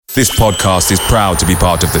This podcast is proud to be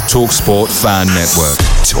part of the TalkSport Fan Network.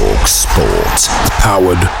 TalkSport.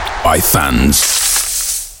 Powered by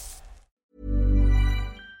fans.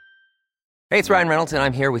 Hey, it's Ryan Reynolds, and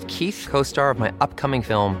I'm here with Keith, co-star of my upcoming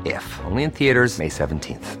film, If, only in theaters May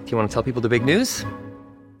 17th. Do you want to tell people the big news?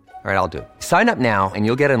 All right, I'll do it. Sign up now and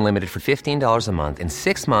you'll get unlimited for $15 a month and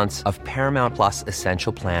 6 months of Paramount Plus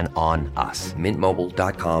Essential Plan on us.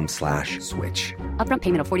 MintMobile.com/switch. Upfront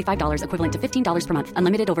payment of $45 equivalent to $15 per month.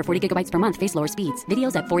 Unlimited over 40 gigabytes per month. Face lower speeds.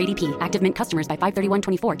 Videos at 480p. Active Mint customers by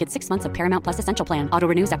 531.24 get 6 months of Paramount Plus Essential Plan. Auto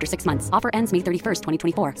renews after 6 months. Offer ends May 31st,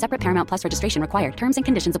 2024. Separate Paramount Plus registration required. Terms and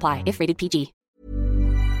conditions apply if rated PG.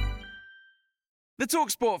 The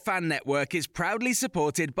TalkSport Fan Network is proudly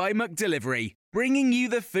supported by McDelivery, bringing you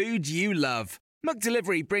the food you love.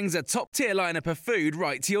 McDelivery brings a top-tier lineup of food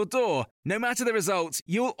right to your door. No matter the result,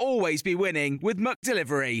 you'll always be winning with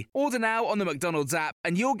McDelivery. Order now on the McDonald's app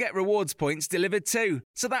and you'll get rewards points delivered too.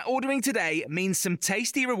 So that ordering today means some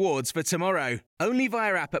tasty rewards for tomorrow. Only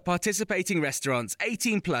via app at participating restaurants.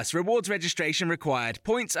 18 plus. Rewards registration required.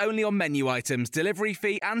 Points only on menu items. Delivery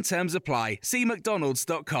fee and terms apply. See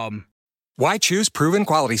mcdonalds.com. Why choose proven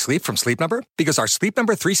quality sleep from Sleep Number? Because our Sleep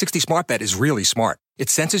Number 360 smart bed is really smart. It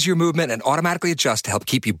senses your movement and automatically adjusts to help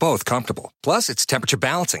keep you both comfortable. Plus, it's temperature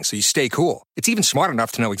balancing so you stay cool. It's even smart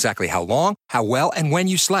enough to know exactly how long, how well, and when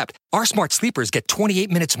you slept. Our smart sleepers get 28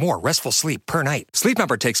 minutes more restful sleep per night. Sleep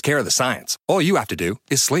Number takes care of the science. All you have to do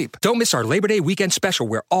is sleep. Don't miss our Labor Day weekend special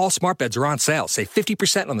where all smart beds are on sale. Save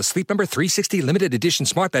 50% on the Sleep Number 360 limited edition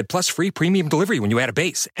smart bed plus free premium delivery when you add a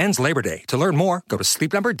base. Ends Labor Day. To learn more, go to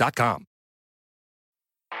sleepnumber.com.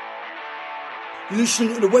 You're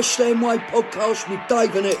listening to the West Ham Way podcast with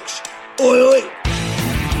Dave and X. Oi, oi!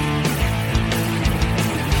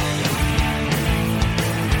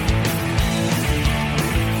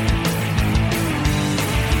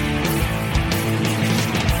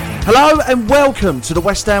 Hello and welcome to the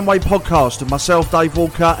West Ham Way podcast with myself, Dave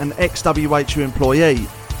Walker, an ex-WHU employee.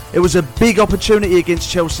 It was a big opportunity against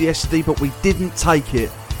Chelsea yesterday, but we didn't take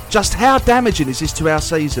it. Just how damaging is this to our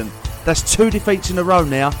season? That's 2 defeats in a row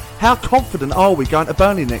now. How confident are we going to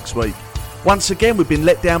Burnley next week? Once again, we've been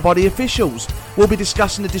let down by the officials. We'll be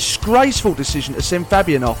discussing the disgraceful decision to send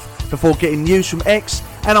Fabian off before getting news from X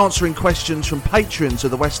and answering questions from patrons of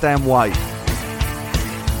the West Ham Way.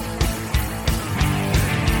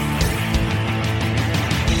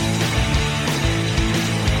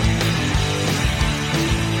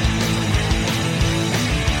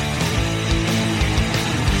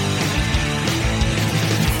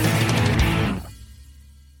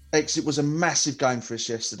 It was a massive game for us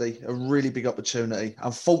yesterday, a really big opportunity.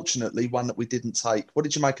 Unfortunately, one that we didn't take. What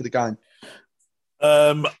did you make of the game?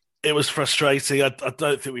 It was frustrating. I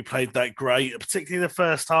don't think we played that great, particularly the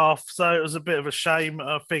first half. So it was a bit of a shame.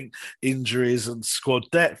 I think injuries and squad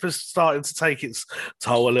depth is starting to take its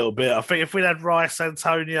toll a little bit. I think if we'd had Rice,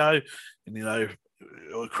 Antonio, and,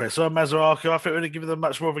 Chris or Masuaku, I think we'd have given them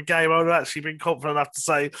much more of a game. I would have actually been confident enough to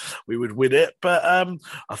say we would win it, but I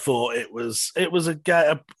thought it was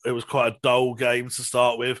quite a dull game to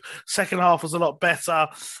start with. Second half was a lot better,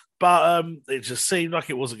 but it just seemed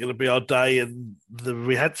like it wasn't going to be our day, and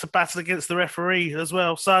we had to battle against the referee as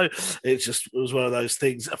well. So it was one of those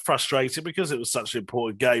things, frustrating because it was such an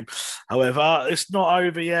important game. However, it's not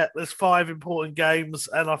over yet. There's 5 important games,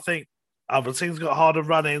 and I think other teams got harder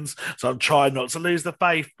run-ins, so I'm trying not to lose the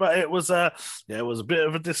faith. But it was a bit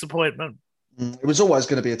of a disappointment. It was always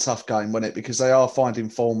going to be a tough game, wasn't it? Because they are finding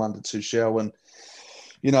form under Tuchel, and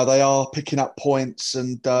they are picking up points,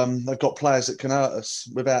 and they've got players that can hurt us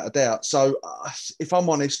without a doubt. So, if I'm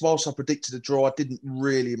honest, whilst I predicted a draw, I didn't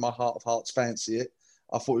really, in my heart of hearts, fancy it.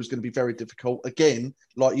 I thought it was going to be very difficult. Again,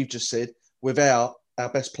 like you just said, without our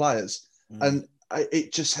best players, and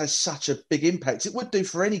it just has such a big impact. It would do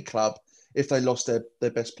for any club if they lost their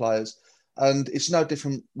best players. And it's no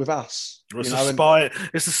different with us. Well,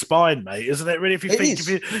 it's the spine, mate, isn't it? Really, if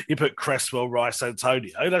you put Cresswell, Rice,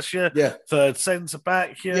 Antonio, that's your third centre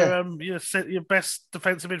back, your best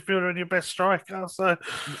defensive midfielder and your best striker. So,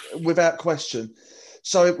 without question.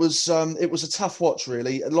 So it was a tough watch,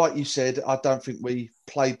 really. Like you said, I don't think we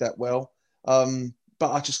played that well.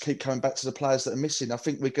 But I just keep coming back to the players that are missing. I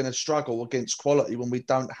think we're going to struggle against quality when we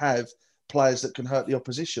don't have players that can hurt the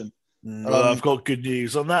opposition. I've got good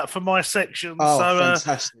news on that for my section. Oh,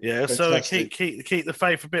 fantastic. Fantastic. So keep the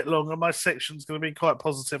faith a bit longer. My section's going to be quite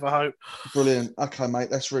positive, I hope. Brilliant. Okay, mate,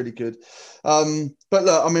 that's really good. But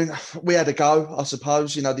look, I mean, we had a go, I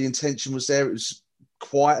suppose. The intention was there. It was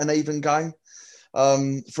quite an even game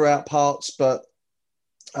throughout parts, but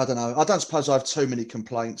I don't know. I don't suppose I have too many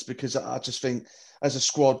complaints because I just think as a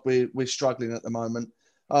squad, we're struggling at the moment.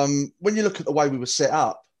 When you look at the way we were set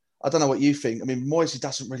up, I don't know what you think. I mean, Moisey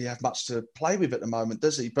doesn't really have much to play with at the moment,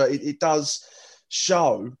 does he? But it does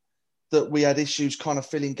show that we had issues kind of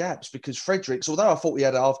filling gaps because Fredericks, although I thought he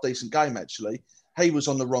had a half-decent game, actually, he was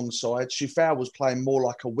on the wrong side. Shufau was playing more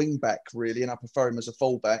like a wing-back, really, and I prefer him as a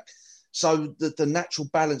full-back. So the natural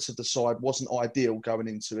balance of the side wasn't ideal going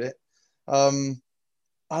into it.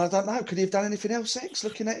 I don't know. Could he have done anything else, X,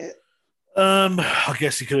 looking at it? I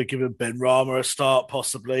guess he could have given Ben Rama a start,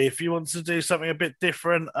 possibly. If he wanted to do something a bit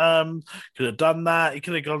different, could have done that. He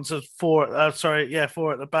could have gone to four at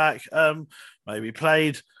the back. Maybe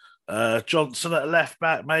played Johnson at left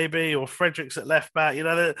back, maybe, or Fredericks at left back. You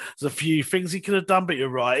know, there's a few things he could have done, but you're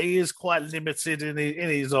right. He is quite limited in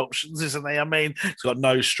his options, isn't he? I mean, he's got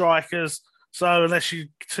no strikers. So unless you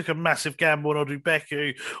took a massive gamble on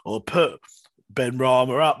Odubeku or put Ben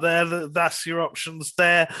Rama up there, that's your options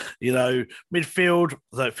there. You know, midfield,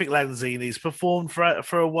 I think Lanzini's performed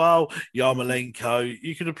for a while. Yarmolenko,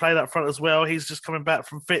 you could have played up front as well. He's just coming back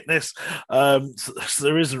from fitness. So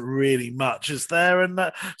there isn't really much, is there? And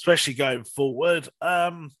especially going forward.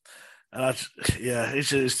 It's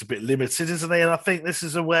just a bit limited, isn't he? And I think this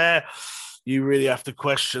is where you really have to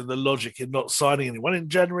question the logic in not signing anyone in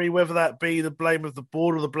January, whether that be the blame of the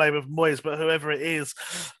board or the blame of Moyes, but whoever it is,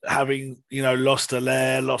 having, lost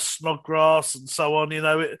Allaire, lost Snodgrass and so on,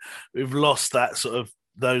 we've lost that sort of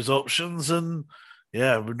those options and,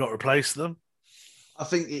 we've not replaced them. I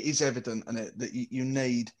think it is evident that you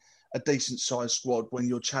need a decent-sized squad when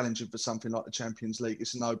you're challenging for something like the Champions League.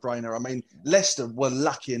 It's a no-brainer. I mean, Leicester were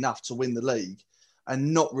lucky enough to win the league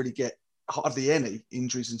and not really get hardly any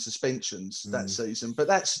injuries and suspensions that season, but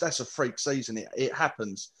that's a freak season. It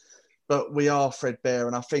happens, but we are threadbare,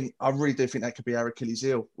 and I really do think that could be our Achilles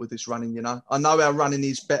heel with this running. I know our running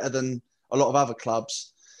is better than a lot of other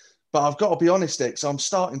clubs, but I've got to be honest, X, I'm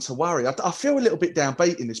starting to worry. I feel a little bit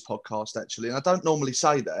downbeat in this podcast actually, and I don't normally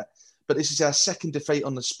say that, but this is our second defeat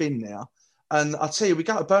on the spin now, and I tell you, we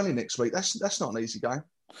go to Burnley next week. That's not an easy game.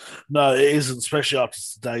 No, it isn't, especially after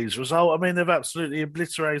today's result. I mean, they've absolutely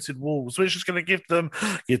obliterated Wolves, which is going to give them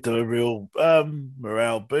a real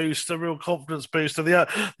morale boost, a real confidence boost. And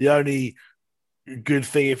the only good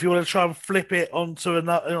thing, if you want to try and flip it onto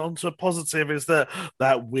a positive, is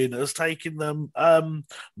that win has taken them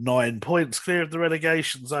 9 points clear of the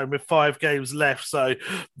relegation zone with 5 games left. So,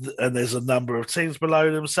 and there's a number of teams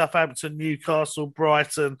below them: Southampton, Newcastle,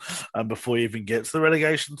 Brighton, and before you even get to the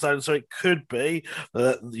relegation zone. So it could be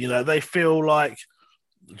that they feel like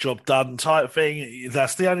job done type thing.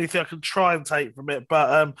 That's the only thing I can try and take from it.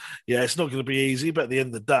 But it's not going to be easy. But at the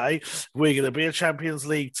end of the day, if we're going to be a Champions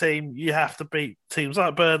League team, you have to beat teams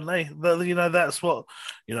like Burnley. That's what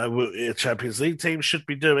a Champions League team should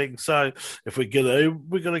be doing. So if we're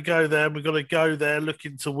going to go there, we're going to go there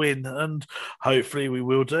looking to win, and hopefully we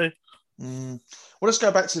will do. Well, let's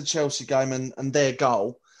go back to the Chelsea game and their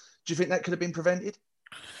goal. Do you think that could have been prevented?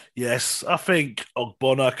 Yes, I think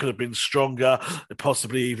Ogbonna could have been stronger,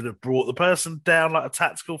 possibly even have brought the person down like a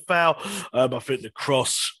tactical foul. I think the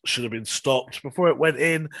cross should have been stopped before it went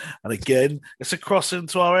in. And again, it's a cross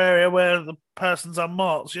into our area where the person's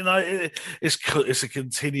unmarked. It's a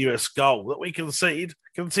continuous goal that we concede,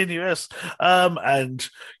 continuous. And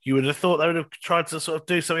you would have thought they would have tried to sort of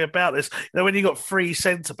do something about this. When you got 3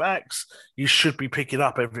 centre backs, you should be picking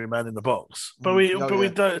up every man in the box, but we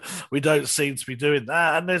don't seem to be doing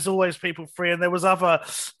that. And there's always people free, and there was other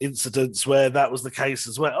incidents where that was the case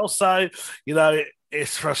as well. So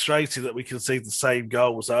it's frustrating that we concede the same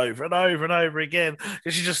goals over and over and over again,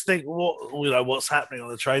 because you just think, what's happening on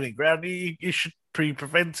the training ground? You should be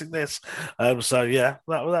preventing this. That was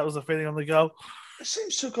the feeling on the goal. It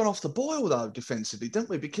seems to have gone off the boil though defensively, don't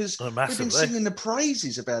we? Because we've been massively singing the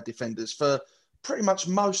praises of our defenders for pretty much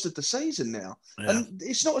most of the season now. Yeah. And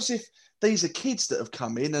it's not as if these are kids that have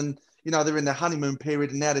come in and, they're in their honeymoon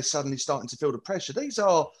period and now they're suddenly starting to feel the pressure. These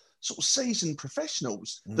are sort of seasoned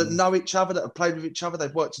professionals that know each other, that have played with each other.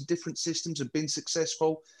 They've worked in different systems and been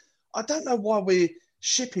successful. I don't know why we're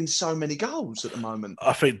shipping so many goals at the moment.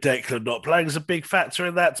 I think Declan not playing is a big factor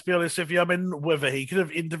in that, to be honest with you. I mean, whether he could have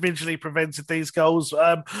individually prevented these goals,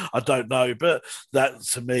 I don't know. But that,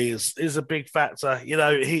 to me, is a big factor.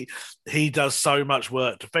 He does so much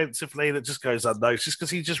work defensively that just goes unnoticed because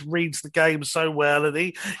he just reads the game so well and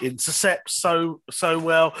he intercepts so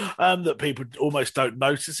well that people almost don't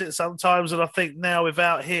notice it sometimes. And I think now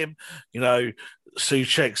without him,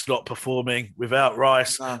 Souček's not performing without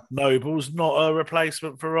Rice. No. Noble's not a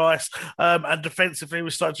replacement for Rice. And defensively, we're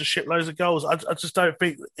starting to ship loads of goals. I just don't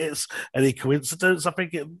think it's any coincidence. I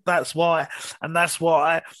think that's why. And that's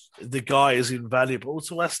why the guy is invaluable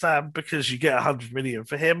to West Ham, because you get 100 million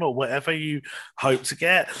for him or whatever you hope to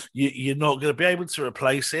get. You're not going to be able to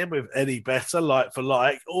replace him with any better like for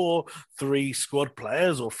like, or 3 squad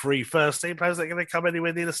players or 3 first-team players that are going to come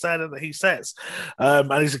anywhere near the standard that he sets.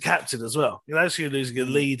 And he's a captain as well. You know, so you're losing a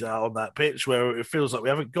leader on that pitch where it feels like we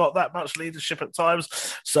haven't got that much leadership at times.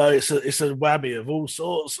 So it's a whammy of all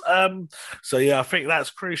sorts. So yeah, I think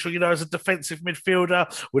that's crucial. You know, as a defensive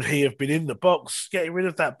midfielder, would he have been in the box getting rid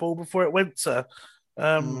of that ball before it went to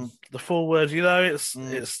the forward? You know,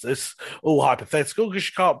 it's all hypothetical because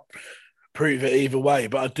you can't prove it either way.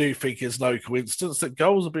 But I do think it's no coincidence that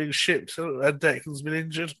goals are being shipped and Declan's been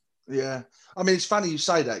injured. Yeah. I mean, it's funny you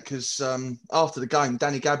say that because after the game,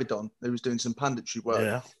 Danny Gabidon, who was doing some punditry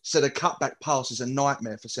work, said a cutback pass is a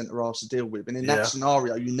nightmare for centre-halves to deal with. And in that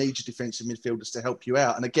scenario, you need your defensive midfielders to help you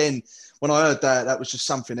out. And again, when I heard that, that was just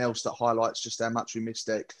something else that highlights just how much we missed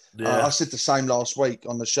Deck. I said the same last week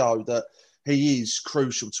on the show that he is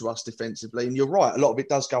crucial to us defensively. And you're right, a lot of it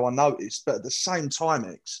does go unnoticed. But at the same time,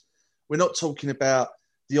 X, we're not talking about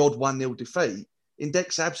the odd 1-0 defeat. In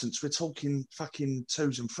Deck's absence, we're talking fucking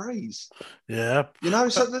 2s and 3s. Yeah. You know,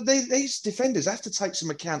 so these defenders have to take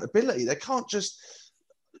some accountability. They can't just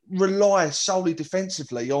rely solely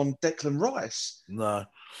defensively on Declan Rice. No.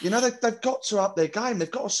 You know, they've got to up their game.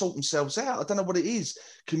 They've got to sort themselves out. I don't know what it is.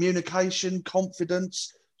 Communication,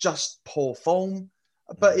 confidence, just poor form.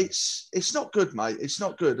 But it's not good, mate. It's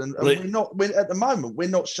not good. And we're at the moment, we're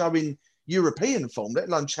not showing European form, let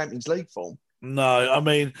alone Champions League form. No, I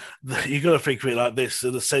mean, you've got to think of it like this.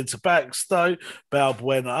 The centre-backs, though,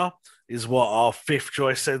 Balbuena is what, our 5th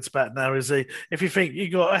choice centre-back now, is he? If you think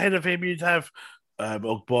you got ahead of him, you'd have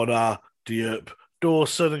Ogbonna, Diop,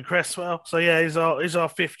 Dawson and Cresswell. So, yeah, he's our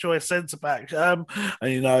 5th choice centre-back. And,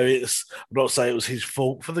 you know, I'm not saying it was his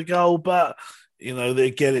fault for the goal, but, you know,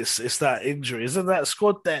 again, it's that injury. Isn't that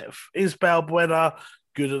squad depth? Is Balbuena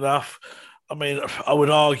good enough? I mean, I would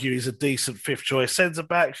argue he's a decent 5th choice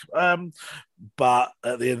centre-back, but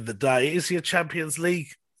at the end of the day, is he a Champions League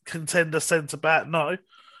contender centre-back? No.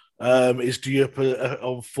 Is Diop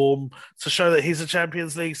on form to show that he's a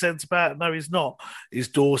Champions League centre-back? No, he's not. Is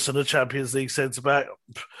Dawson a Champions League centre-back?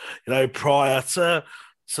 You know, prior to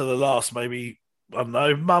the last maybe, I don't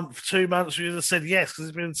know, month, 2 months, we would have said yes because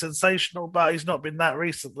he's been sensational, but he's not been that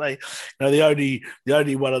recently. You know, the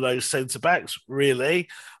only one of those centre backs really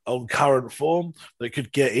on current form that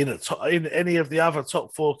could get in any of the other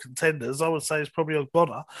top 4 contenders, I would say, is probably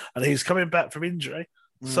Ogbonna, and he's coming back from injury.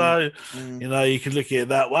 So, you know, you can look at it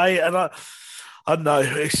that way, and I know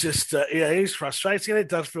it's just it's frustrating. It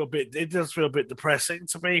does feel a bit depressing,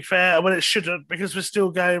 to be fair. When it shouldn't, because we're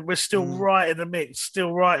still right in the mix.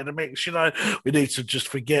 You know, we need to just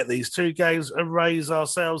forget these 2 games and raise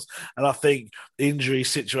ourselves. And I think injury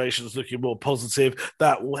situations looking more positive.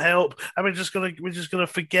 That will help. And we're just gonna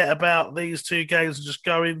forget about these 2 games and just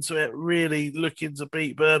go into it really looking to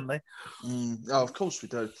beat Burnley. Oh, of course we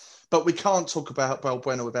do. But we can't talk about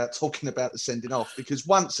Balbuena without talking about the sending off, because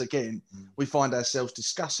once again, we find ourselves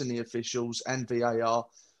discussing the officials and VAR.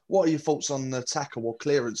 What are your thoughts on the tackle or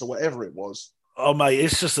clearance or whatever it was? Oh, mate,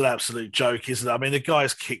 it's just an absolute joke, isn't it? I mean, the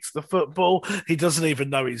guy's kicked the football. He doesn't even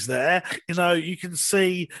know he's there. You know, you can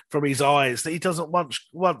see from his eyes that he doesn't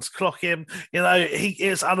once clock him. You know,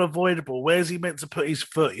 it's unavoidable. Where's he meant to put his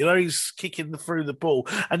foot? You know, he's kicking through the ball.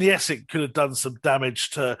 And yes, it could have done some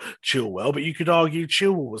damage to Chilwell, but you could argue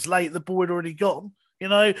Chilwell was late. The ball had already gone. You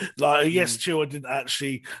know, like, yes, Chilwell didn't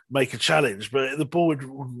actually make a challenge, but the ball had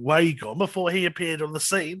way gone before he appeared on the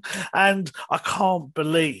scene. And I can't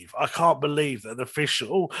believe that an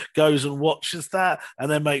official goes and watches that and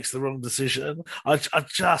then makes the wrong decision. I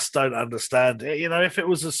just don't understand it. You know, if it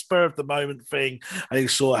was a spur of the moment thing and he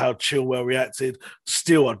saw how Chilwell reacted,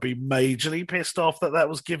 still I'd be majorly pissed off that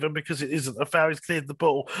was given, because it isn't a foul. He's cleared the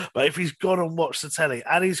ball. But if he's gone and watched the telly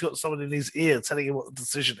and he's got someone in his ear telling him what the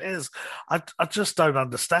decision is, I just don't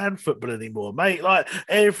understand football anymore, mate. Like,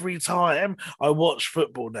 every time I watch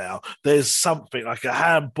football now, there's something like a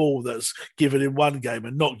handball that's given in one game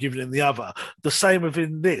and not given in the other. The same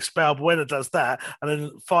within this. Balbuena does that, and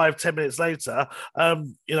then 5-10 minutes later,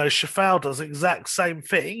 you know, Sheffield does the exact same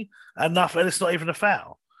thing, and it's not even a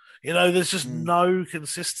foul. You know, there's just no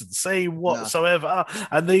consistency whatsoever. No.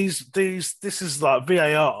 And this is like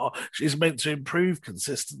VAR is meant to improve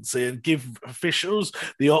consistency and give officials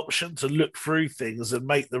the option to look through things and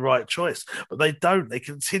make the right choice. But they don't. They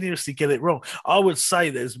continuously get it wrong. I would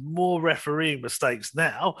say there's more refereeing mistakes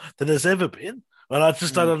now than there's ever been. And I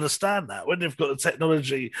just don't understand that when they've got the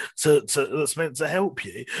technology that's meant to help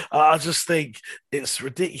you. I just think it's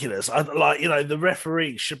ridiculous. The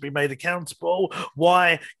referee should be made accountable.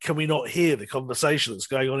 Why can we not hear the conversation that's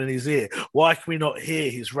going on in his ear? Why can we not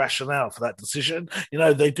hear his rationale for that decision?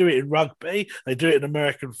 They do it in rugby, they do it in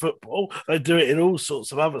American football, they do it in all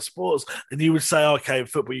sorts of other sports. And you would say, okay, in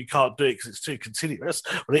football you can't do it because it's too continuous.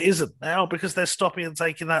 But it isn't now because they're stopping and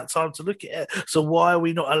taking that time to look at it. So why are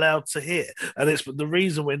we not allowed to hear? And it's the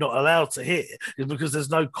reason we're not allowed to hear is because there's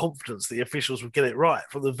no confidence the officials would get it right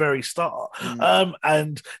from the very start.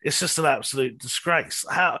 And it's just an absolute disgrace.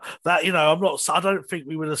 I don't think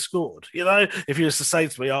we would have scored. If you was to say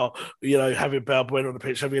to me, having Balbuena on the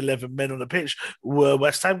pitch, having 11 men on the pitch, were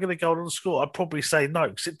West Ham going to go on and score? I'd probably say no,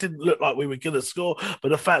 because it didn't look like we were going to score. But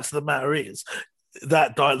the fact of the matter is,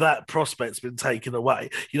 that prospect's been taken away.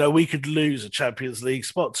 We could lose a Champions League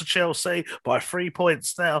spot to Chelsea by 3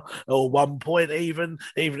 points now, or 1 point even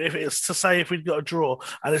if it's to say if we'd got a draw,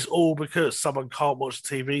 and it's all because someone can't watch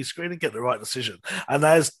the TV screen and get the right decision. And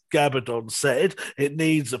as Gabardon said, it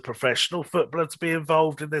needs a professional footballer to be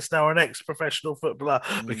involved in this now, an ex-professional footballer,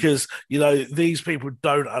 because these people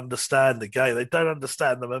don't understand the game. They don't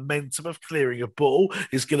understand the momentum of clearing a ball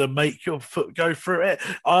is going to make your foot go through it.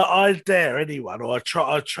 I dare anyone, or I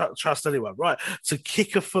trust anyone, right, to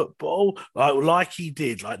kick a football like he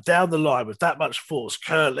did, like down the line with that much force,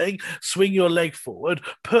 curling, swing your leg forward,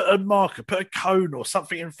 put a marker, put a cone or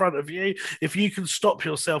something in front of you. If you can stop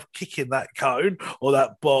yourself kicking that cone or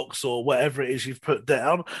that box or whatever it is you've put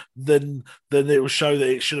down, then it will show that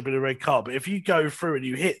it should have been a red card. But if you go through and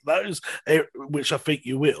you hit those, which I think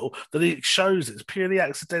you will, then it shows it's purely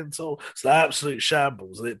accidental. It's an absolute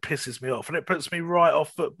shambles, and it pisses me off, and it puts me right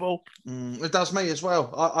off football. It does me as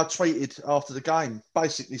well. I tweeted after the game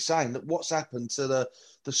basically saying that what's happened to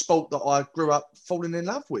the sport that I grew up falling in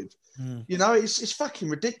love with. It's fucking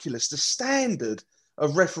ridiculous. The standard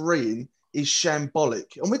of refereeing is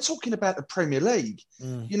shambolic. And we're talking about the Premier League.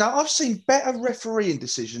 I've seen better refereeing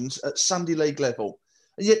decisions at Sunday League level.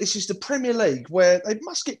 And yet this is the Premier League, where they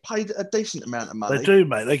must get paid a decent amount of money. They do,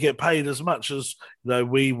 mate. They get paid as much as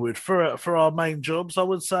we would for our main jobs, I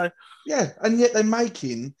would say. Yeah, and yet they're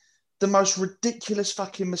making the most ridiculous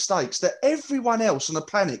fucking mistakes that everyone else on the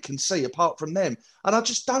planet can see apart from them. And I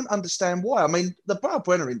just don't understand why. I mean, the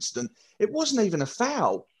Balbuena incident, it wasn't even a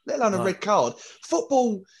foul, let alone a red card.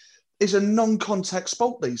 Football is a non-contact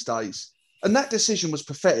sport these days. And that decision was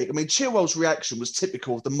pathetic. I mean, Chilwell's reaction was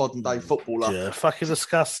typical of the modern-day footballer. Yeah, fucking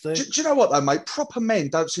disgusting. Do you know what, though, mate? Proper men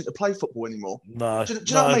don't seem to play football anymore. No. Do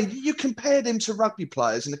you know what I mean? You compare them to rugby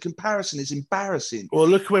players, and the comparison is embarrassing. Well,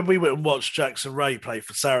 look, when we went and watched Jackson Ray play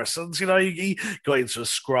for Saracens, he got into a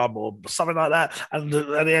scrum or something like that, and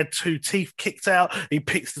he had 2 teeth kicked out. He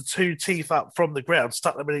picked the 2 teeth up from the ground,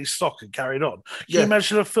 stuck them in his sock, and carried on. Can you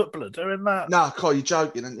imagine a footballer doing that? No, Carl, you're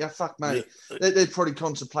joking. And fuck, mate. Yeah. They'd probably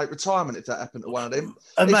contemplate retirement if that happened to one of them.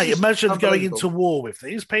 And mate, imagine going into war with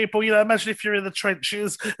these people. Imagine if you're in the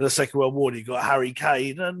trenches in the Second World War, you've got Harry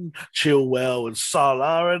Kane and Chilwell and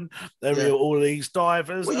Salah and all these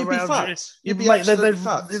divers around you. You'd be absolutely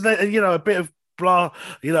fucked. A bit of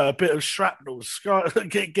a bit of shrapnel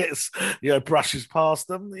gets brushes past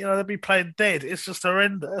them. They'd be playing dead. It's just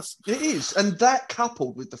horrendous. It is, and that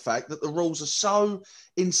coupled with the fact that the rules are so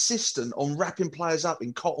insistent on wrapping players up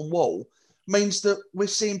in cotton wool means that we're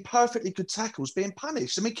seeing perfectly good tackles being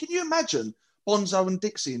punished. I mean, can you imagine Bonzo and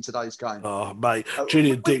Dixie in today's game? Oh, mate,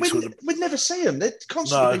 Julian Dix we'd never see them. They'd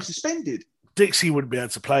constantly be suspended. Dixie wouldn't be able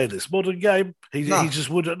to play in this modern game. He just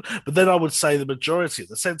wouldn't. But then I would say the majority of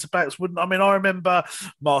the centre-backs wouldn't. I mean, I remember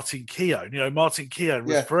Martin Keown. Martin Keown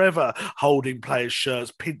was forever holding players'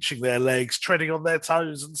 shirts, pinching their legs, treading on their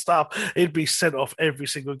toes and stuff. He'd be sent off every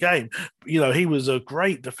single game. He was a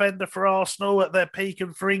great defender for Arsenal at their peak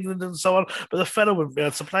and for England and so on. But the fella wouldn't be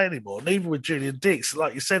able to play anymore. And even with Julian Dix,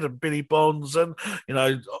 like you said, and Billy Bonds and,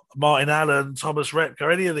 Martin Allen, Thomas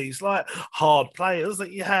Repka, any of these hard players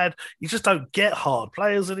that you had, you just don't get hard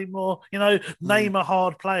players anymore. Name a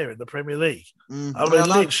hard player in the Premier League. I mean,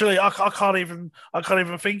 literally, I can't even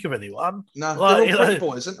think of anyone. No, they're all pretty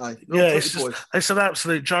boys, aren't they? It's an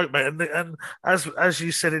absolute joke, mate. And as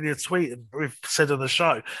you said in your tweet, and we've said on the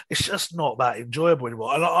show, it's just not that enjoyable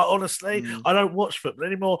anymore. And I honestly, I don't watch football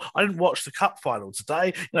anymore. I didn't watch the cup final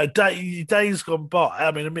today. Days gone by.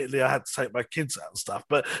 I mean, admittedly, I had to take my kids out and stuff,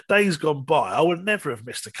 but days gone by, I would never have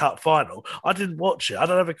missed a cup final. I didn't watch it. I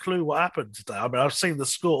don't have a clue what happened. happened today. I mean, I've seen the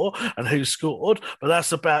score and who scored, but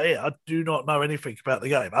that's about it. I do not know anything about the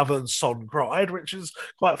game other than Son cried, which is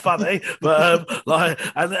quite funny. But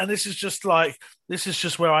and this is just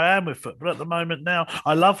where I am with football at the moment now.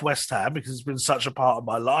 I love West Ham because it's been such a part of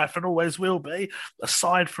my life and always will be.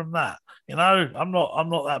 Aside from that, I'm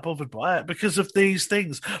not that bothered by it because of these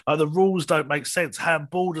things. Like the rules don't make sense.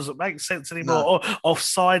 Handball doesn't make sense anymore. Or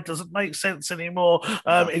offside doesn't make sense anymore.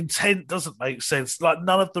 Intent doesn't make sense. Like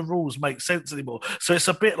none of the rules make sense anymore. So it's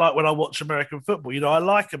a bit like when I watch American football. I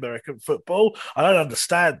like American football. I don't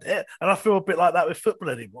understand it, and I feel a bit like that with football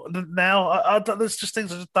anymore. Now I don't, there's just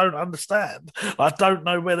things I just don't understand. I don't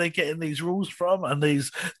know where they're getting these rules from and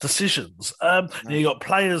these decisions. You got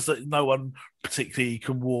players that no one particularly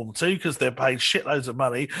can warm to because they're paid shitloads of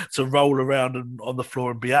money to roll around on the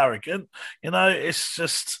floor and be arrogant. It's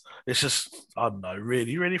just I don't know,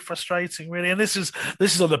 really, really frustrating, really. And this is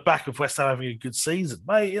on the back of West Ham having a good season,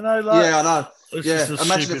 mate. Yeah, I know. Yeah,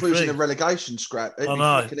 imagine if we was in a thing. relegation scrap. It'd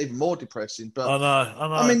be even more depressing. But I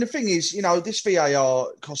know. I mean, the thing is, this VAR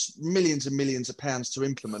costs millions and millions of pounds to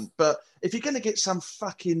implement. But if you're going to get some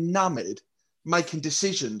fucking numbhead making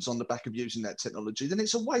decisions on the back of using that technology, then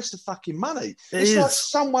it's a waste of fucking money. It's like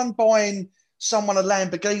someone buying someone a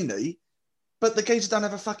Lamborghini, but the geezer don't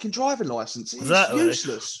have a fucking driving license. It's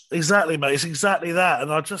useless. Exactly, mate. It's exactly that.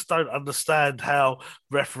 And I just don't understand how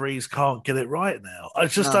referees can't get it right now. I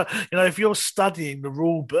just don't, if you're studying the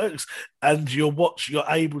rule books and you're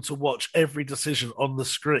able to watch every decision on the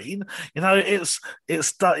screen,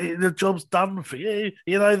 it's done, the job's done for you.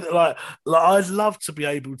 Like I'd love to be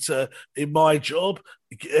able to, in my job,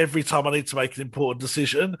 every time I need to make an important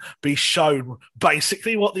decision, be shown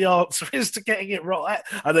basically what the answer is to getting it right,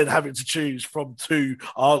 and then having to choose from two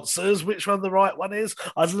answers which one the right one is.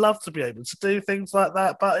 I'd love to be able to do things like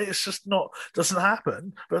that, but it's just doesn't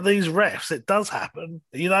happen. But these refs, it does happen,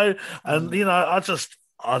 and I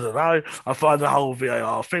don't know. I find the whole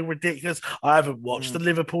VAR thing ridiculous. I haven't watched the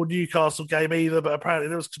Liverpool-Newcastle game either, but apparently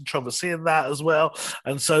there was controversy in that as well.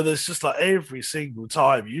 And so there's just like every single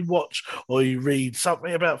time you watch or you read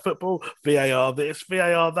something about football, VAR this,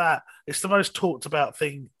 VAR that. It's the most talked about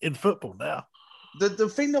thing in football now. The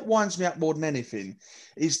thing that winds me up more than anything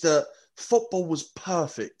is that football was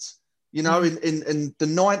perfect. In the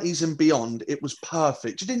 90s and beyond, it was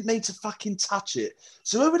perfect. You didn't need to fucking touch it.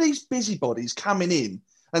 So who are these busybodies coming in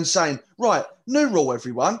and saying, right, new rule,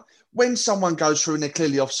 everyone. When someone goes through and they're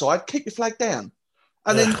clearly offside, keep your flag down.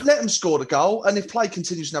 And then let them score the goal. And if play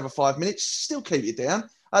continues another 5 minutes, still keep it down.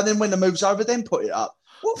 And then when the move's over, then put it up.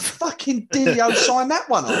 What fucking dealio signed that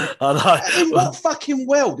one on? I know. In what fucking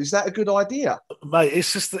world is that a good idea? Mate,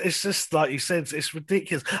 it's just like you said, it's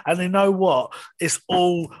ridiculous. And you know what? It's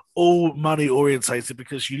all money orientated,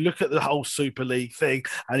 because you look at the whole Super League thing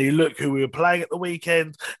and you look who we were playing at the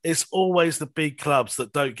weekend, it's always the big clubs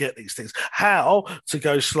that don't get these things. How, to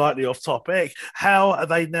go slightly off topic, how are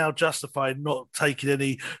they now justifying not taking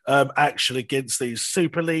any action against these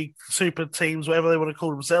Super League, super teams, whatever they want to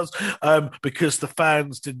call themselves, because the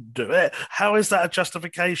fans didn't do it? How is that a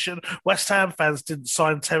justification? West Ham fans didn't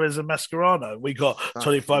sign Terez and Mascherano. We got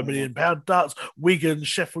 £25 million ducks. Wigan,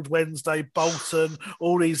 Sheffield Wednesday, Bolton,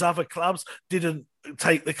 all these other clubs didn't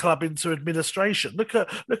take the club into administration. Look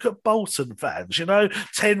at Bolton fans,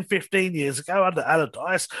 10, 15 years ago under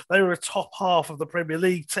Allardyce, they were a top half of the Premier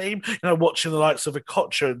League team, watching the likes of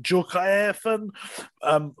Okocha and Djurkaeff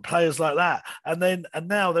and players like that. And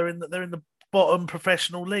now they're in the bottom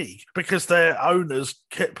professional league because their owners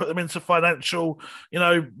put them into financial,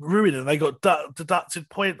 ruin, and they got deducted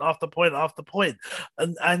point after point after point,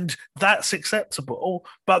 and that's acceptable.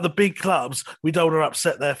 But the big clubs, we don't want to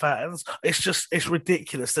upset their fans. It's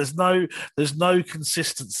ridiculous. There's no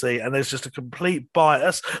consistency, and there's just a complete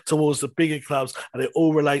bias towards the bigger clubs, and it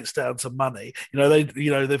all relates down to money.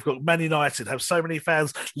 They've got Man United have so many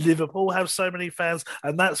fans, Liverpool have so many fans,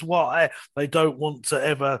 and that's why they don't want to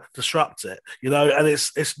ever disrupt it. And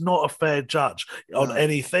it's not a fair judge on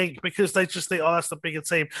anything, because they just think, that's the bigger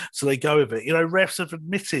team, so they go with it. Refs have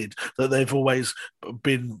admitted that they've always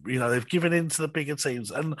been, they've given in to the bigger teams,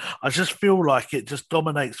 and I just feel like it just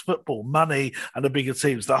dominates football, money and the bigger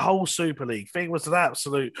teams. The whole Super League thing was an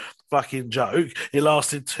absolute fucking joke. It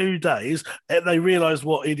lasted 2 days, and they realised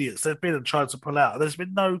what idiots they've been and tried to pull out. There's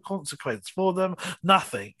been no consequence for them,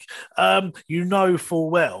 nothing. Full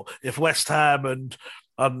well, if West Ham and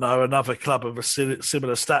I don't know, another club of a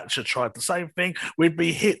similar stature tried the same thing, we'd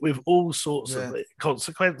be hit with all sorts of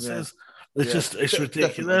consequences. It's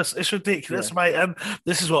ridiculous. It's ridiculous, mate. And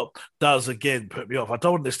this is what does, again, put me off. I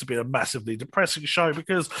don't want this to be a massively depressing show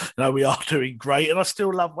because, we are doing great and I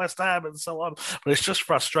still love West Ham and so on. But it's just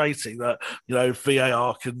frustrating that,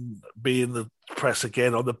 VAR can be in the press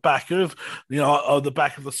again on the back of, on the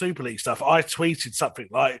back of the Super League stuff. I tweeted something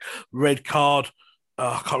like red card.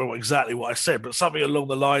 I can't remember exactly what I said, but something along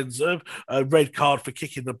the lines of a red card for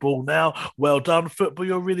kicking the ball now. Well done, football.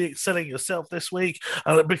 You're really excelling yourself this week.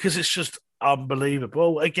 Because it's just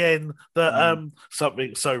unbelievable, again, that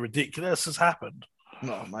something so ridiculous has happened.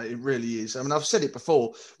 No, mate, it really is. I mean, I've said it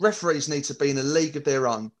before. Referees need to be in a league of their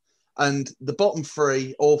own. And the bottom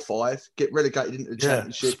 3 or 5 get relegated into the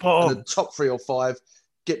Championship. And the top 3 or 5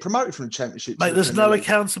 get promoted from the Championship. Mate, there's no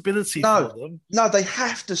accountability for them. No, they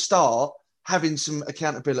have to start having some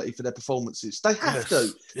accountability for their performances. They have to.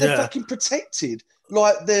 They're fucking protected.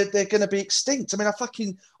 Like they're going to be extinct. I mean,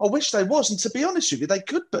 I wish they was. And to be honest with you, they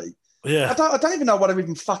could be. Yeah. I don't even know what I've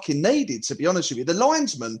even fucking needed, to be honest with you. The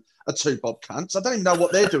linesmen are 2 bob cunts. I don't even know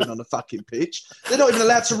what they're doing on the fucking pitch. They're not even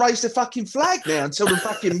allowed to raise their fucking flag now until the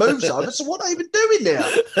fucking move's over. So what are they even doing now?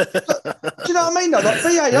 Do you know what I mean? Though?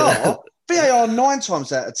 Like VAR 9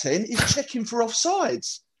 times out of 10 is checking for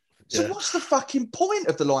offsides. So what's the fucking point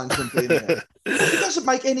of the linesman being there? It doesn't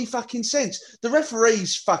make any fucking sense. The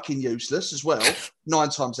referee's fucking useless as well, 9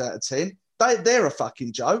 times out of 10. They're a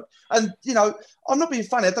fucking joke. And, I'm not being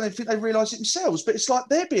funny. I don't even think they realise it themselves, but it's like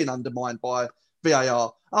they're being undermined by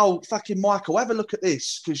VAR. Oh, fucking Michael, have a look at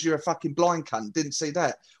this because you're a fucking blind cunt. Didn't see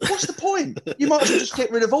that. What's the point? You might as well just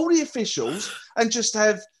get rid of all the officials and just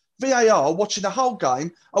have VAR watching the whole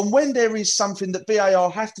game. And when there is something that VAR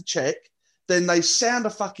have to check, then they sound a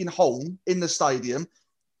fucking horn in the stadium,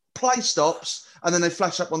 play stops, and then they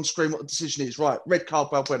flash up on screen what the decision is. Right, red card,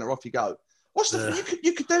 Balbuena, off you go.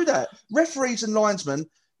 You could do that. Referees and linesmen,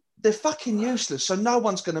 they're fucking useless, so no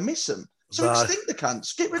one's going to miss them. So extinct the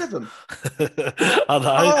cunts. Get rid of them. I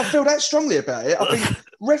know. I feel that strongly about it. I think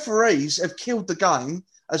referees have killed the game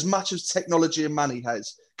as much as technology and money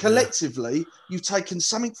has. Collectively, you've taken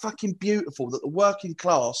something fucking beautiful that the working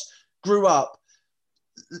class grew up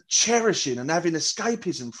cherishing and having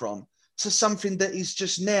escapism from to something that is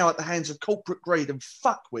just now at the hands of corporate greed and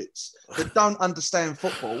fuckwits that don't understand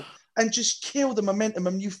football and just kill the momentum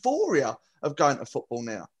and euphoria of going to football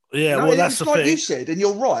now. Yeah, well, that's the thing. Like you said, and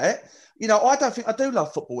you're right. I don't think I do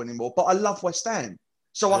love football anymore, but I love West Ham.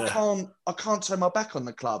 So I can't turn my back on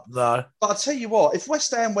the club. No. But I'll tell you what, if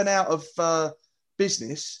West Ham went out of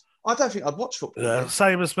business, I don't think I'd watch football. Yeah,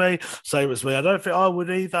 same as me. I don't think I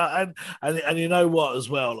would either. And you know what as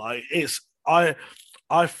well? Like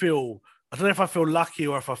I feel, I don't know if I feel lucky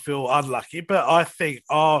or if I feel unlucky, but I think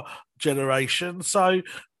our generation, so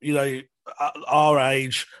our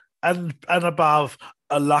age and above,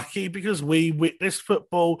 are lucky because we witnessed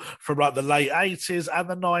football from like the late 80s and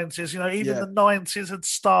the 90s. Even the 90s had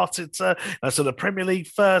started to, so the Premier League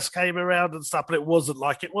first came around and stuff, but it wasn't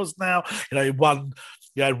like it was now.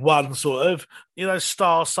 You had one sort of,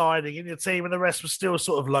 star signing in your team, and the rest was still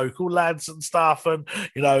sort of local lads and stuff. And,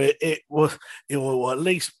 it was at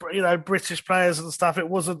least, British players and stuff. It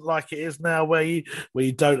wasn't like it is now where you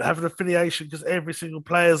don't have an affiliation because every single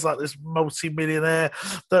player is like this multi-millionaire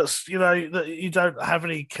that's, that you don't have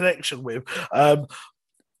any connection with.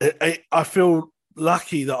 I feel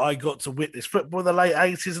lucky that I got to witness football in the late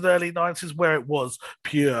 80s and early 90s where it was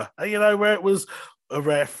pure, where it was a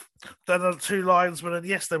ref, then the 2 linesmen, and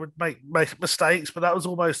yes, they would make mistakes, but that was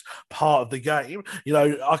almost part of the game.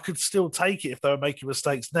 I could still take it if they were making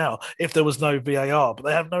mistakes now, if there was no VAR, but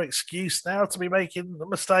they have no excuse now to be making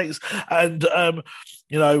mistakes. And,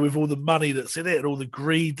 with all the money that's in it and all the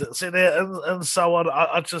greed that's in it and so on,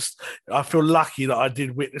 I feel lucky that I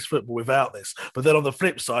did witness football without this. But then on the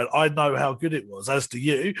flip side, I know how good it was, as do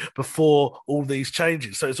you, before all these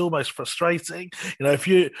changes. So it's almost frustrating. If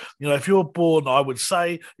you're born, I would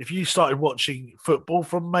say, if you started watching football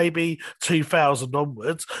from maybe 2000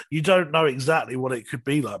 onwards, you don't know exactly what it could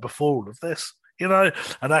be like before all of this. And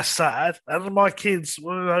that's sad. And my kids, do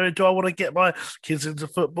I want to get my kids into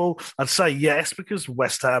football? I'd say yes, because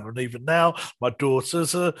West Ham, and even now, my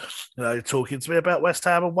daughters are, talking to me about West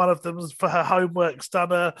Ham, and one of them, for her homework's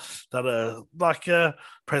done a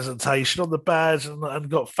presentation on the badge and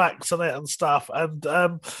got facts on it and stuff. And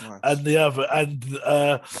nice. And the other, and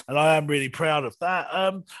I am really proud of that.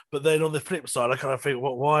 But then on the flip side, I kind of think,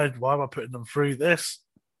 why am I putting them through this?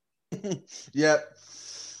 Yeah.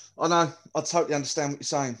 I know. I totally understand what you're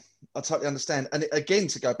saying. I totally understand. And again,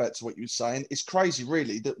 to go back to what you were saying, it's crazy,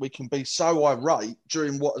 really, that we can be so irate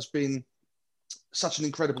during what has been such an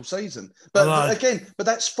incredible season. I But again,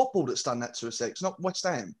 that's football that's done that to us. It's not West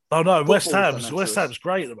Ham. Oh no, Football's West Ham's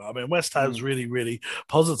great. I mean, West Ham's really, really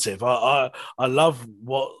positive. I love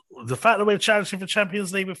the fact that we're challenging for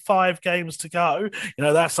Champions League with 5 games to go.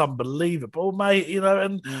 That's unbelievable, mate.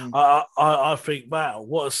 And I think, wow,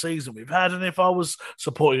 what a season we've had. And if I was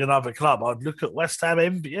supporting another club, I'd look at West Ham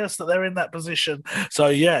envious that they're in that position. So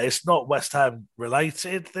yeah, it's not West Ham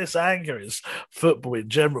related. This anger is football in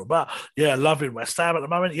general. But yeah, loving West Ham at the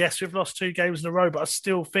moment. Yes, we've lost 2 games in a row, but I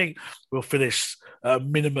still think we'll finish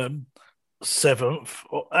minimum 7th,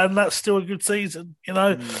 and that's still a good season,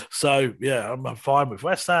 So yeah, I'm fine with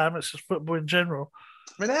West Ham. It's just football in general.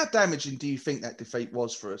 I mean, how damaging do you think that defeat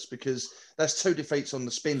was for us? Because that's 2 defeats on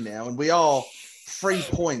the spin now, and we are 3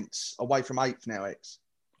 points away from 8th now, X.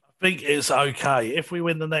 I think it's okay if we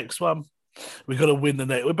win the next one. We've got to win the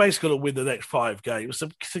next. We're basically got to win the next 5 games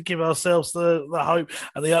to give ourselves the hope,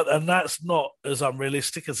 and that's not as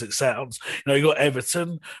unrealistic as it sounds. You've got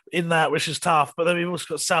Everton in that, which is tough, but then we've also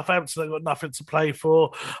got Southampton. They've got nothing to play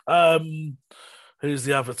for. Who's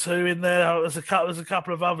the other 2 in there? There's a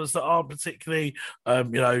couple of others that aren't particularly,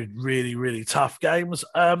 really, really tough games.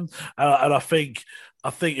 And I think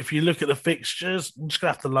if you look at the fixtures, I'm just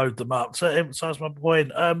gonna have to load them up to emphasise my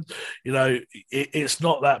point. It's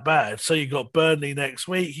not that bad. So you got Burnley next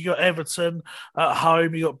week, you got Everton at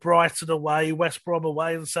home, you got Brighton away, West Brom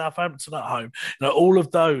away, and Southampton at home. All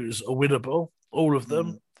of those are winnable, all of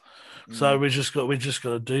them. So we just got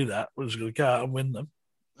to do that. We're just going to go out and win them.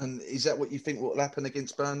 And is that what you think will happen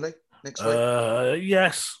against Burnley next week?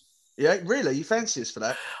 Yes. Yeah, really? You fancy us for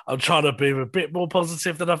that? I'm trying to be a bit more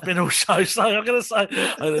positive than I've been all show, so I'm going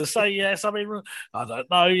to say yes. I mean, I don't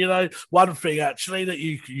know. One thing actually that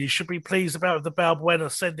you should be pleased about with the Balbuena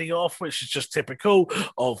sending off, which is just typical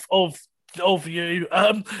of you.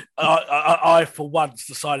 I for once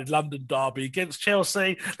decided London derby against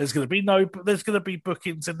Chelsea. There's going to be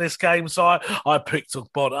bookings in this game, so I picked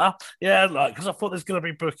Ogbonna. Yeah, because I thought there's going to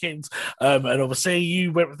be bookings. And obviously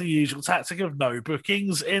you went with the usual tactic of no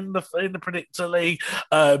bookings in the Predictor League.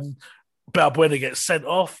 Balbuena gets sent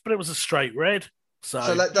off, but it was a straight red. So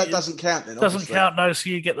that doesn't count then? Doesn't count, no,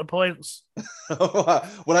 so you get the points. Well,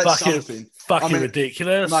 that's something.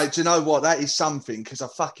 Ridiculous. Mate, do you know what? That is something, because I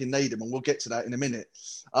fucking need them, and we'll get to that in a minute.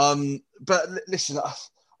 But listen,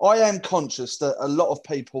 I am conscious that a lot of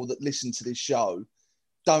people that listen to this show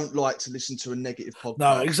don't like to listen to a negative podcast.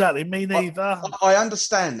 No, exactly. Me neither. I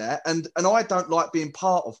understand that, and I don't like being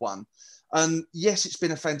part of one. And yes, it's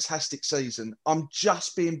been a fantastic season. I'm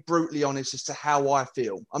just being brutally honest as to how I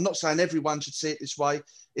feel. I'm not saying everyone should see it this way.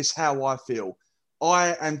 It's how I feel.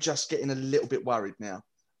 I am just getting a little bit worried now.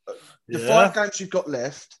 The 5 games you've got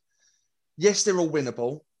left, yes, they're all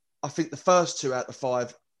winnable. I think the first 2 out of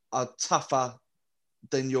 5 are tougher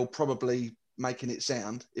than you're probably making it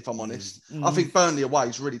sound, if I'm honest. I think Burnley away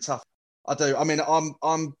is really tough. I do. I mean,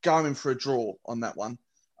 I'm going for a draw on that one.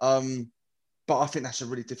 But I think that's a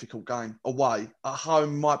really difficult game. Away. At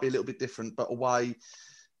home might be a little bit different, but away,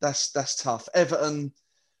 that's tough. Everton,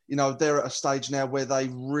 they're at a stage now where they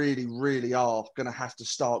really, really are going to have to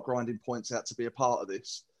start grinding points out to be a part of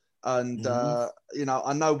this. And, I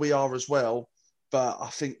know we are as well, but I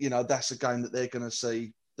think, that's a game that they're going to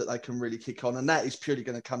see that they can really kick on. And that is purely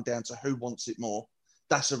going to come down to who wants it more.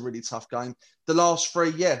 That's a really tough game. The last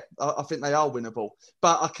 3, I think they are winnable.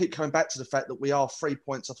 But I keep coming back to the fact that we are 3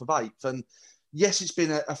 points off of 8th. And yes, it's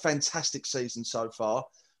been a fantastic season so far,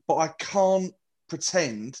 but I can't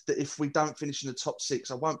pretend that if we don't finish in the top 6,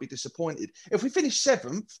 I won't be disappointed. If we finish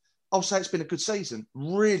 7th, I'll say it's been a good season,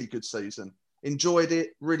 really good season. Enjoyed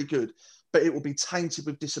it, really good. But it will be tainted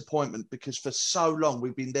with disappointment because for so long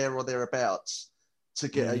we've been there or thereabouts to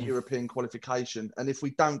get a European qualification. And if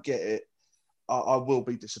we don't get it, I will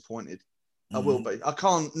be disappointed. I will be. I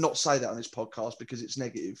can't not say that on this podcast because it's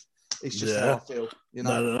negative. It's just how I feel,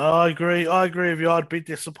 No, I agree. I agree with you. I'd be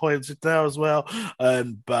disappointed now as well.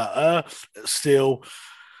 But still,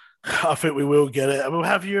 I think we will get it. And we'll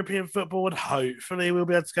have European football and hopefully we'll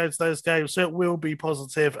be able to go to those games. So it will be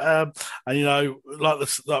positive. And,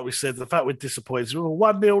 like we said, the fact we're disappointed. We were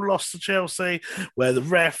 1-0 loss to Chelsea where the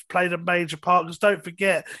ref played a major part. Because don't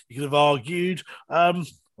forget, you could have argued...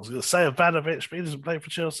 I was going to say Ivanovic, but he doesn't play for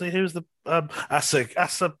Chelsea. Who's the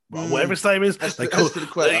Asa, whatever his name is?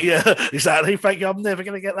 Yeah, exactly. Thank you. I'm never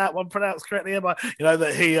going to get that one pronounced correctly, am I?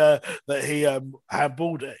 That he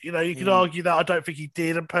handballed it. You could argue that. I don't think he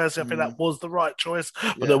did, and personally, I think that was the right choice.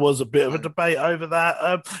 But there was a bit of a debate over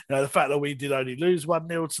that. The fact that we did only lose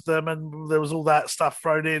 1-0 to them, and there was all that stuff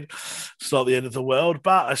thrown in. It's not the end of the world,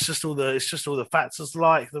 but it's just all the factors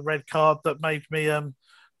like the red card that made me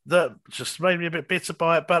that just made me a bit bitter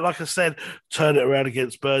by it. But like I said, turn it around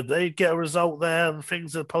against Burnley, get a result there, and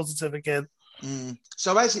things are positive again.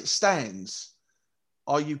 So as it stands,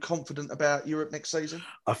 are you confident about Europe next season?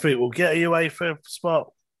 I think we'll get a UEFA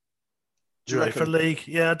spot. UEFA reckon? League.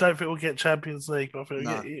 Yeah, I don't think we'll get Champions League, but I think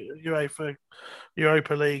we'll get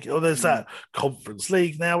Europa League. Or there's that Conference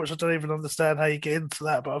League now, which I don't even understand how you get into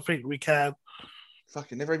that, but I think we can.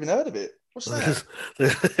 Fucking never even heard of it. What's that?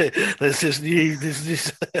 There's this new.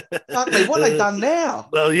 Fuck me, what have they done now?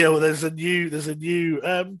 Well, yeah, there's a new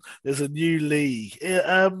league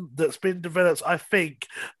that's been developed. I think.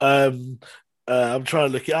 I'm trying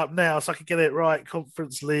to look it up now so I can get it right.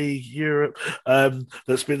 Conference League Europe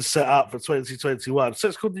that's been set up for 2021. So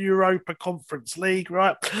it's called the Europa Conference League,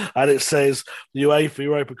 right? And it says the UEFA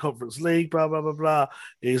Europa Conference League, blah blah blah blah,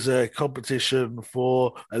 is a competition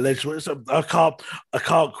for eligible. I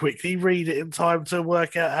can't quickly read it in time to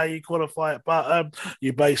work out how you qualify it, but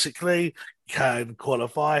you basically can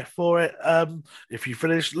qualify for it if you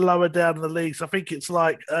finish lower down in the leagues. I think it's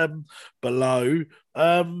like below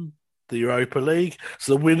the Europa League.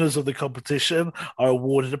 So the winners of the competition are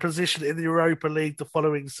awarded a position in the Europa League the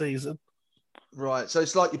following season. Right. So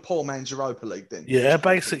it's like your poor man's Europa League then? Yeah,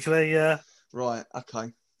 basically, yeah. Right.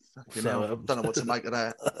 Okay. Fucking So, hell. I don't know what to make of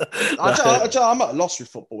that. I'm at a loss with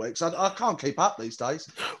football, X. I can't keep up these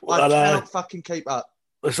days. I cannot fucking keep up.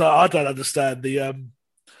 So I don't understand the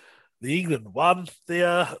England one,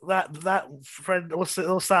 that friend, what's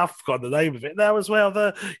I've forgotten the name of it now as well.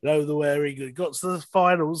 The where England got to the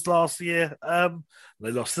finals last year.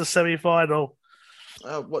 They lost the semi-final.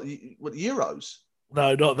 What Euros?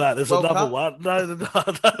 No, not that. There's World another Cup? one. No.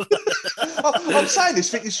 I'm saying this,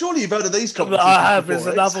 thinking surely you've heard of these competitions. I have.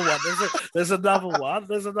 Before, There's another one. There's another one.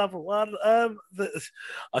 There's another one.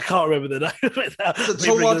 I can't remember the name of it now. The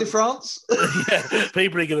Tour de France. Yeah,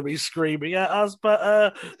 people are going to be screaming at us,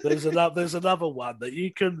 but there's another one that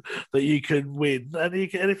you can win, and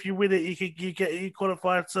if you win it, you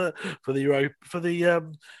qualify for the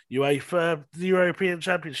UEFA, the European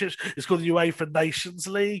Championships. It's called the UEFA Nations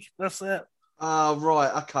League. That's it.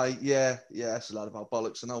 Right, okay, yeah, that's a load of old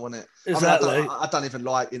bollocks, and I want it. Exactly. I don't even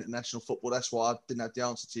like international football. That's why I didn't have the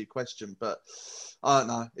answer to your question. But I don't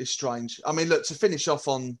know. It's strange. I mean, look, to finish off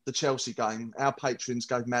on the Chelsea game, our patrons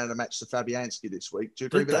gave man of the match to Fabianski this week. Do you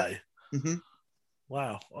agree with that? Mm-hmm.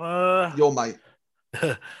 Wow. Your mate.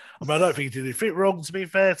 I mean, I don't think he did anything wrong, to be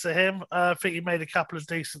fair to him. I think he made a couple of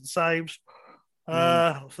decent saves.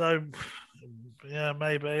 So, yeah,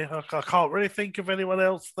 maybe. I can't really think of anyone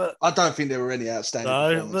else that... I don't think there were any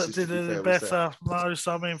outstanding that did any better. No,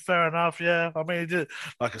 so I mean, fair enough, yeah. I mean, he did,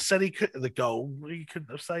 like I said, he couldn't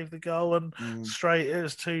have saved the goal, and it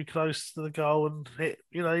was too close to the goal, and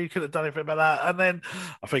you could have done anything about that. And then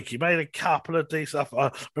I think he made a couple of decent... I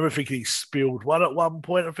remember thinking he spilled one at one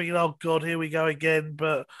point. I'm thinking, oh, God, here we go again,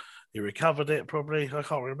 but... He recovered it probably. I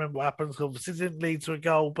can't remember what happened. Obviously, it didn't lead to a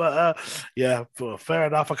goal, but yeah, fair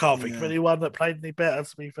enough. I can't think of anyone that played any better,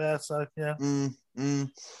 to be fair. So yeah.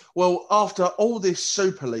 Well, after all this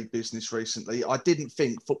Super League business recently, I didn't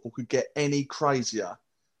think football could get any crazier.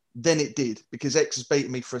 Then it did, because X has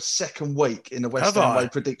beaten me for a second week in the West Ham Way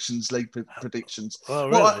Predictions League predictions. Oh,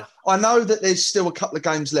 really? Well, I know that there's still a couple of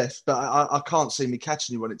games left, but I can't see me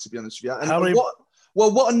catching you on it, to be honest with you. And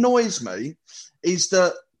what annoys me is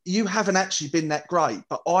that you haven't actually been that great,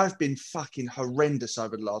 but I've been fucking horrendous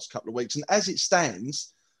over the last couple of weeks. And as it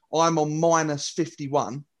stands, I'm on minus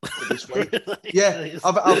 51 for this week. Yeah,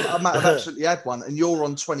 I've absolutely had one, and you're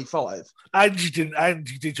on 25. And you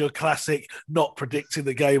did your classic not predicting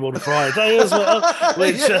the game on Friday as well,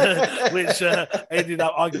 which ended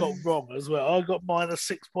up I got wrong as well. I got minus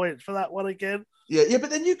 6 points for that one again. Yeah, but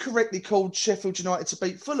then you correctly called Sheffield United to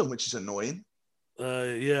beat Fulham, which is annoying.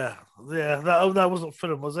 That wasn't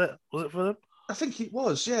Fulham, was it? Was it Fulham? I think it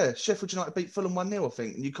was. Yeah, Sheffield United beat Fulham 1-0, I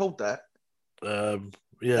think, and you called that. Brighton.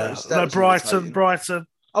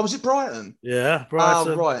 Oh, was it Brighton? Yeah,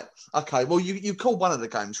 Brighton. Oh, right. Okay. Well, you called one of the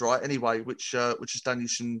games right anyway, which has done you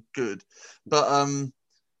some good. But mate,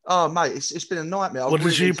 it's been a nightmare. What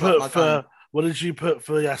did you put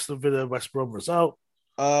for the Aston Villa West Brom result?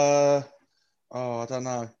 I don't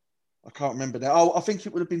know. I can't remember now. Oh, I think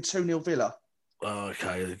it would have been 2-0 Villa. Oh,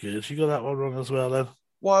 okay, good. You got that one wrong as well then.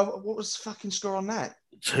 Why? What was the fucking score on that?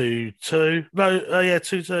 2-2. No,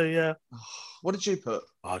 2-2, yeah. What did you put?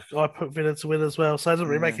 I put Villa to win as well, so it doesn't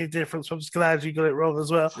really make any difference. I'm just glad you got it wrong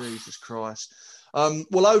as well. Jesus Christ.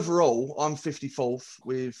 Well, overall, I'm 54th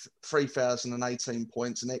with 3,018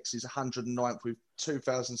 points, and X is 109th with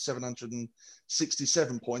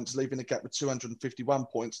 2,767 points, leaving a gap of 251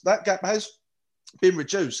 points. That gap has been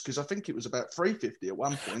reduced because I think it was about $3.50 at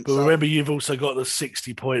one point. But remember, you've also got the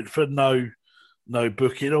 60 point for no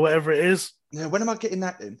booking or whatever it is. Yeah, when am I getting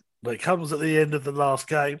that in? It comes at the end of the last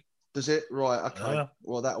game. Does it? Right, okay. Yeah.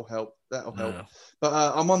 Well, that'll help. Yeah. But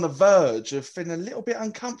I'm on the verge of feeling a little bit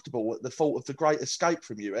uncomfortable at the thought of the Great Escape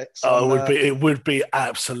from you, X. It would be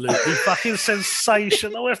absolutely fucking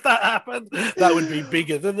sensational if that happened. That would be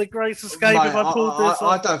bigger than the Great Escape if I pulled this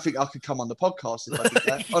I don't think I could come on the podcast if I did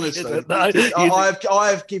that, honestly. I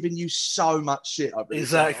have given you so much shit over this.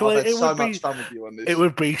 Exactly. I've had so much fun with you on this. It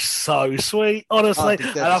would be so sweet, honestly.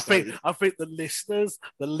 And I think the listeners,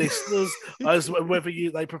 as whether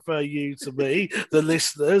they prefer you to me, the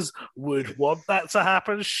listeners would want that to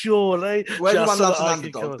happen, surely. Well, everyone loves an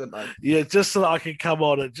underdog, don't they? Yeah, just so that I can come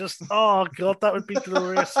on and just, oh God, that would be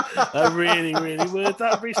glorious. I really, really would.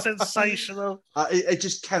 That would be sensational. It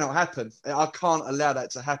just cannot happen. I can't allow that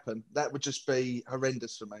to happen. That would just be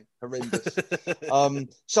horrendous for me. Horrendous.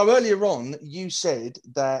 So earlier on, you said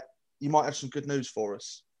that you might have some good news for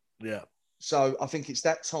us. Yeah. So I think it's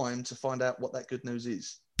that time to find out what that good news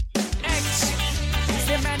is. X is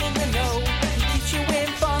the man in the know. He keeps you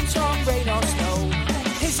informed on rain or snow.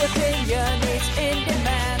 His opinion is in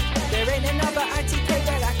demand. There ain't another ITK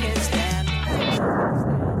that I can stand.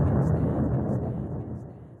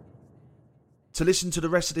 To listen to the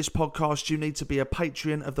rest of this podcast, you need to be a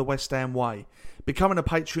Patreon of the West Ham Way. Becoming a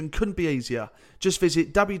patron couldn't be easier. Just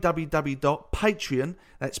visit www.patreon,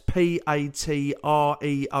 that's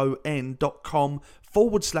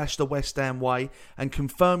patreon.com/the West Ham Way and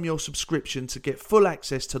confirm your subscription to get full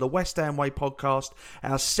access to the West Ham Way podcast,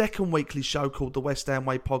 our second weekly show called the West Ham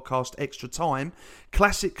Way Podcast Extra Time,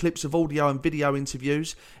 classic clips of audio and video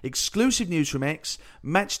interviews, exclusive news from X,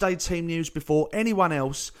 matchday team news before anyone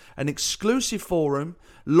else, an exclusive forum,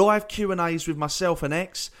 live Q&As with myself and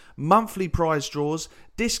X, monthly prize draws,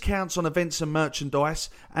 discounts on events and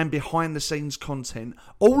merchandise, and behind-the-scenes content,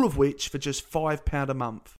 all of which for just £5 a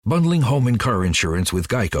month. Bundling home and car insurance with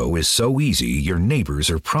Geico is so easy, your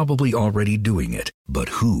neighbors are probably already doing it. But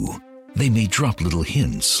who? They may drop little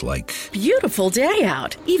hints like, beautiful day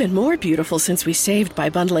out. Even more beautiful since we saved by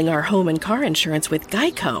bundling our home and car insurance with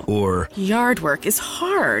Geico. Or, yard work is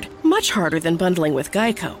hard. Much harder than bundling with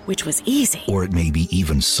Geico, which was easy. Or it may be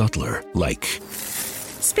even subtler, like,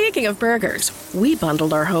 speaking of burgers, we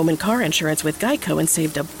bundled our home and car insurance with Geico and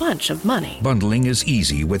saved a bunch of money. Bundling is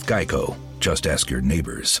easy with Geico. Just ask your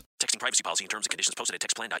neighbors. Texting privacy policy and terms and conditions posted at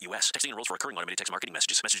textplan.us. Texting enrolls for recurring automated text marketing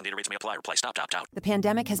messages. Message and data rates may apply. Reply stop, opt out. The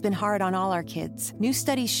pandemic has been hard on all our kids. New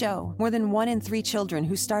studies show more than 1 in 3 children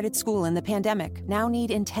who started school in the pandemic now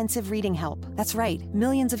need intensive reading help. That's right.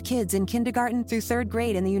 Millions of kids in kindergarten through 3rd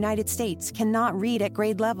grade in the United States cannot read at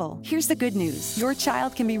grade level. Here's the good news. Your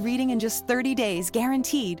child can be reading in just 30 days,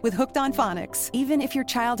 guaranteed, with Hooked on Phonics. Even if your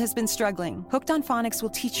child has been struggling, Hooked on Phonics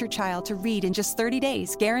will teach your child to read in just 30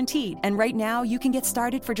 days, guaranteed. And right now, you can get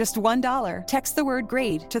started for just $1. Text the word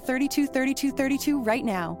GRADE to 323232 right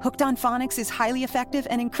now. Hooked on Phonics is highly effective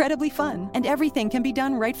and incredibly fun, and everything can be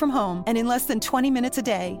done right from home and in less than 20 minutes a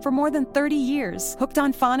day for more than 30 years. Hooked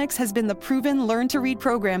on Phonics has been the proven learn-to-read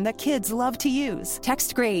program that kids love to use.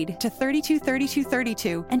 Text GRADE to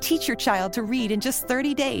 323232 and teach your child to read in just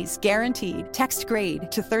 30 days, guaranteed. Text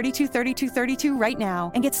GRADE to 323232 right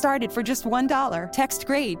now and get started for just $1. Text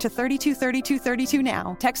GRADE to 323232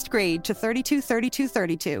 now. Text GRADE to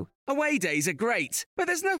 323232. Away days are great, but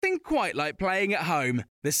there's nothing quite like playing at home.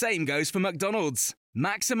 The same goes for McDonald's.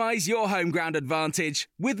 Maximise your home ground advantage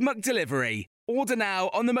with McDelivery. Order now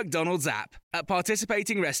on the McDonald's app. At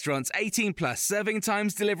participating restaurants, 18 plus serving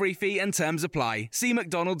times, delivery fee and terms apply. See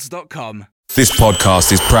mcdonalds.com. This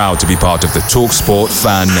podcast is proud to be part of the TalkSport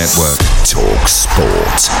Fan Network.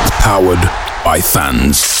 TalkSport. Powered by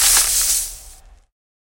fans.